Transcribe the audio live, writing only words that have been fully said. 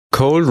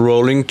cold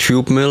rolling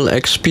tube mill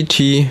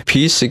XPT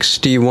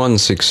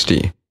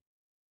P6160.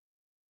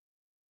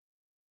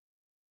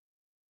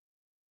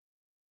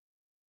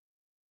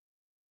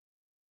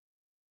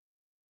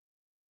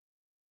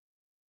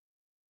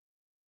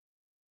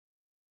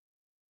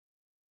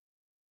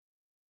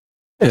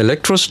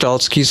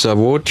 Elektrostalski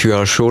Zavod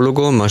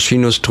Tjaršologo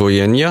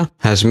Mašinostrojenia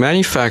has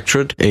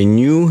manufactured a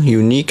new,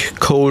 unique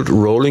cold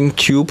rolling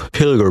tube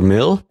pilger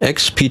mill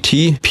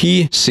XPT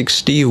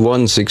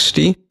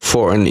P6160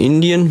 for an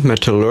Indian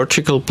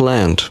metallurgical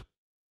plant.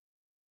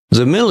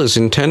 The mill is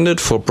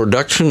intended for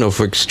production of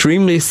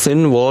extremely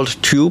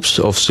thin-walled tubes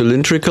of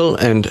cylindrical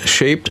and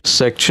shaped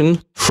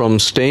section from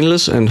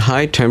stainless and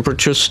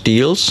high-temperature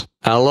steels,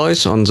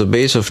 alloys on the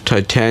base of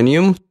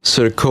titanium,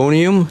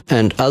 zirconium,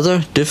 and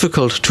other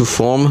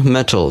difficult-to-form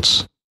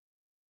metals.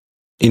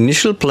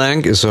 Initial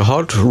plank is a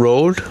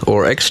hot-rolled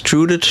or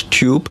extruded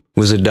tube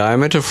with a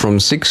diameter from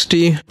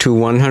 60 to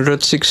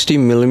 160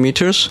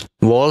 mm,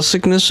 wall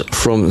thickness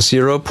from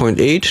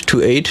 0.8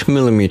 to 8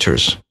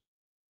 mm.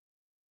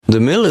 The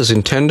mill is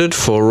intended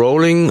for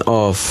rolling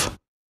of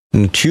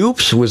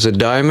tubes with a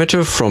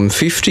diameter from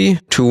 50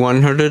 to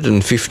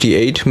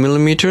 158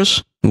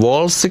 mm,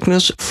 wall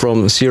thickness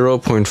from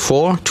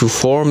 0.4 to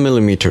 4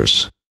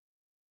 mm.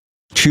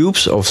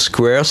 Tubes of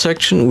square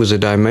section with a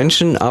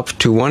dimension up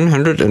to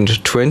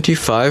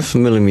 125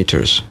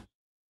 mm.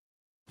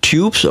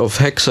 Tubes of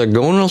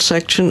hexagonal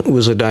section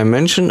with a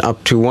dimension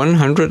up to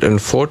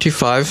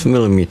 145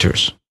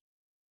 mm.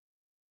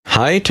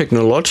 High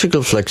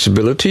technological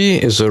flexibility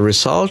is a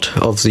result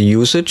of the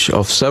usage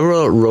of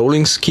several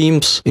rolling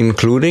schemes,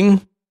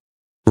 including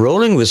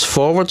rolling with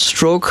forward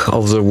stroke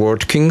of the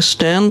working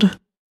stand,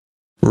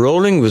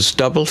 rolling with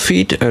double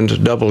feed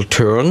and double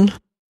turn,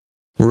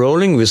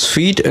 rolling with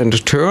feed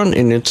and turn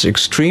in its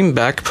extreme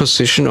back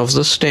position of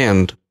the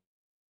stand.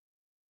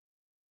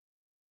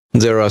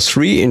 There are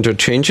 3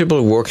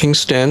 interchangeable working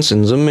stands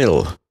in the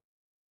mill.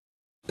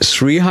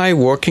 3 high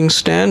working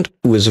stand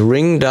with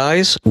ring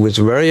dies with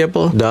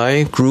variable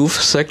die groove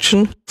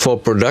section for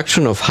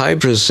production of high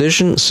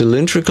precision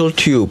cylindrical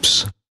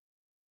tubes.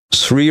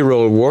 3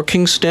 roll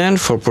working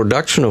stand for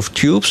production of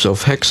tubes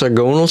of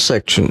hexagonal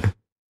section.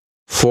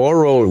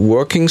 4 roll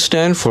working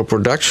stand for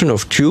production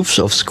of tubes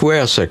of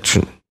square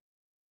section.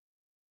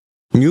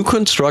 New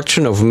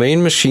construction of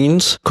main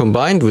machines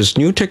combined with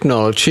new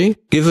technology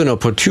give an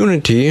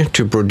opportunity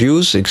to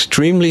produce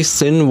extremely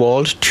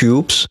thin-walled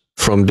tubes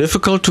from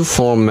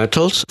difficult-to-form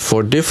metals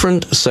for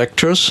different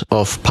sectors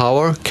of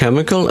power,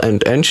 chemical,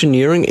 and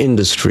engineering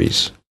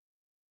industries.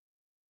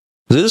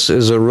 This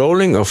is a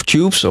rolling of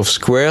tubes of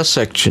square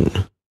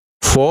section.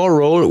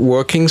 4-roll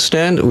working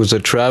stand with a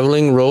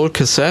traveling roll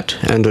cassette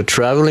and a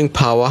traveling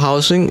power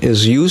housing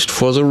is used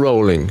for the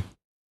rolling.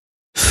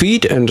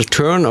 Feed and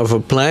turn of a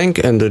plank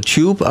and a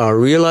tube are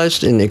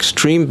realized in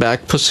extreme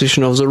back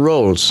position of the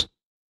rolls.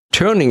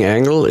 Turning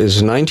angle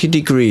is 90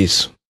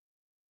 degrees.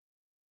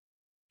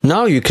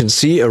 Now you can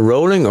see a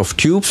rolling of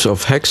tubes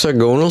of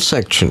hexagonal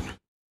section.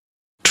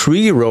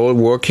 3-roll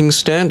working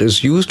stand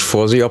is used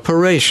for the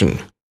operation.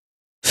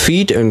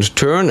 Feed and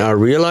turn are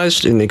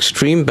realized in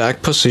extreme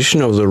back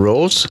position of the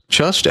rolls,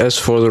 just as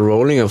for the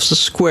rolling of the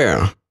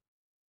square.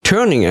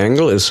 Turning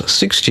angle is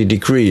 60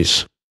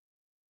 degrees.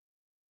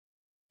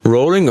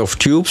 Rolling of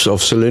tubes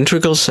of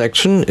cylindrical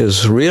section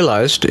is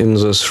realized in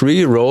the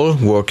 3-roll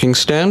working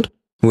stand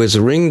with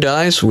ring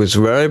dies with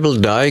variable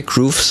die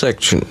groove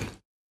section.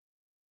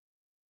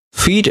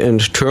 Feed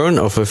and turn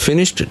of a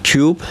finished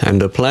tube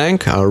and a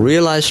plank are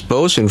realized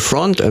both in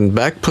front and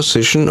back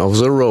position of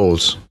the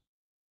rolls.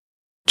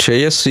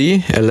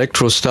 JSC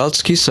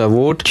Elektrostalski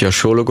Zavod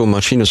Tjaršologo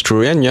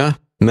Mašinostrojenia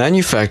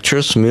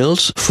manufactures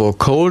mills for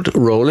cold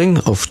rolling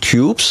of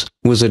tubes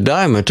with a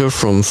diameter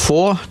from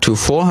 4 to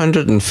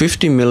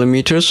 450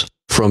 mm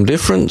from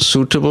different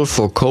suitable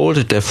for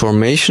cold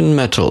deformation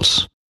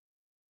metals.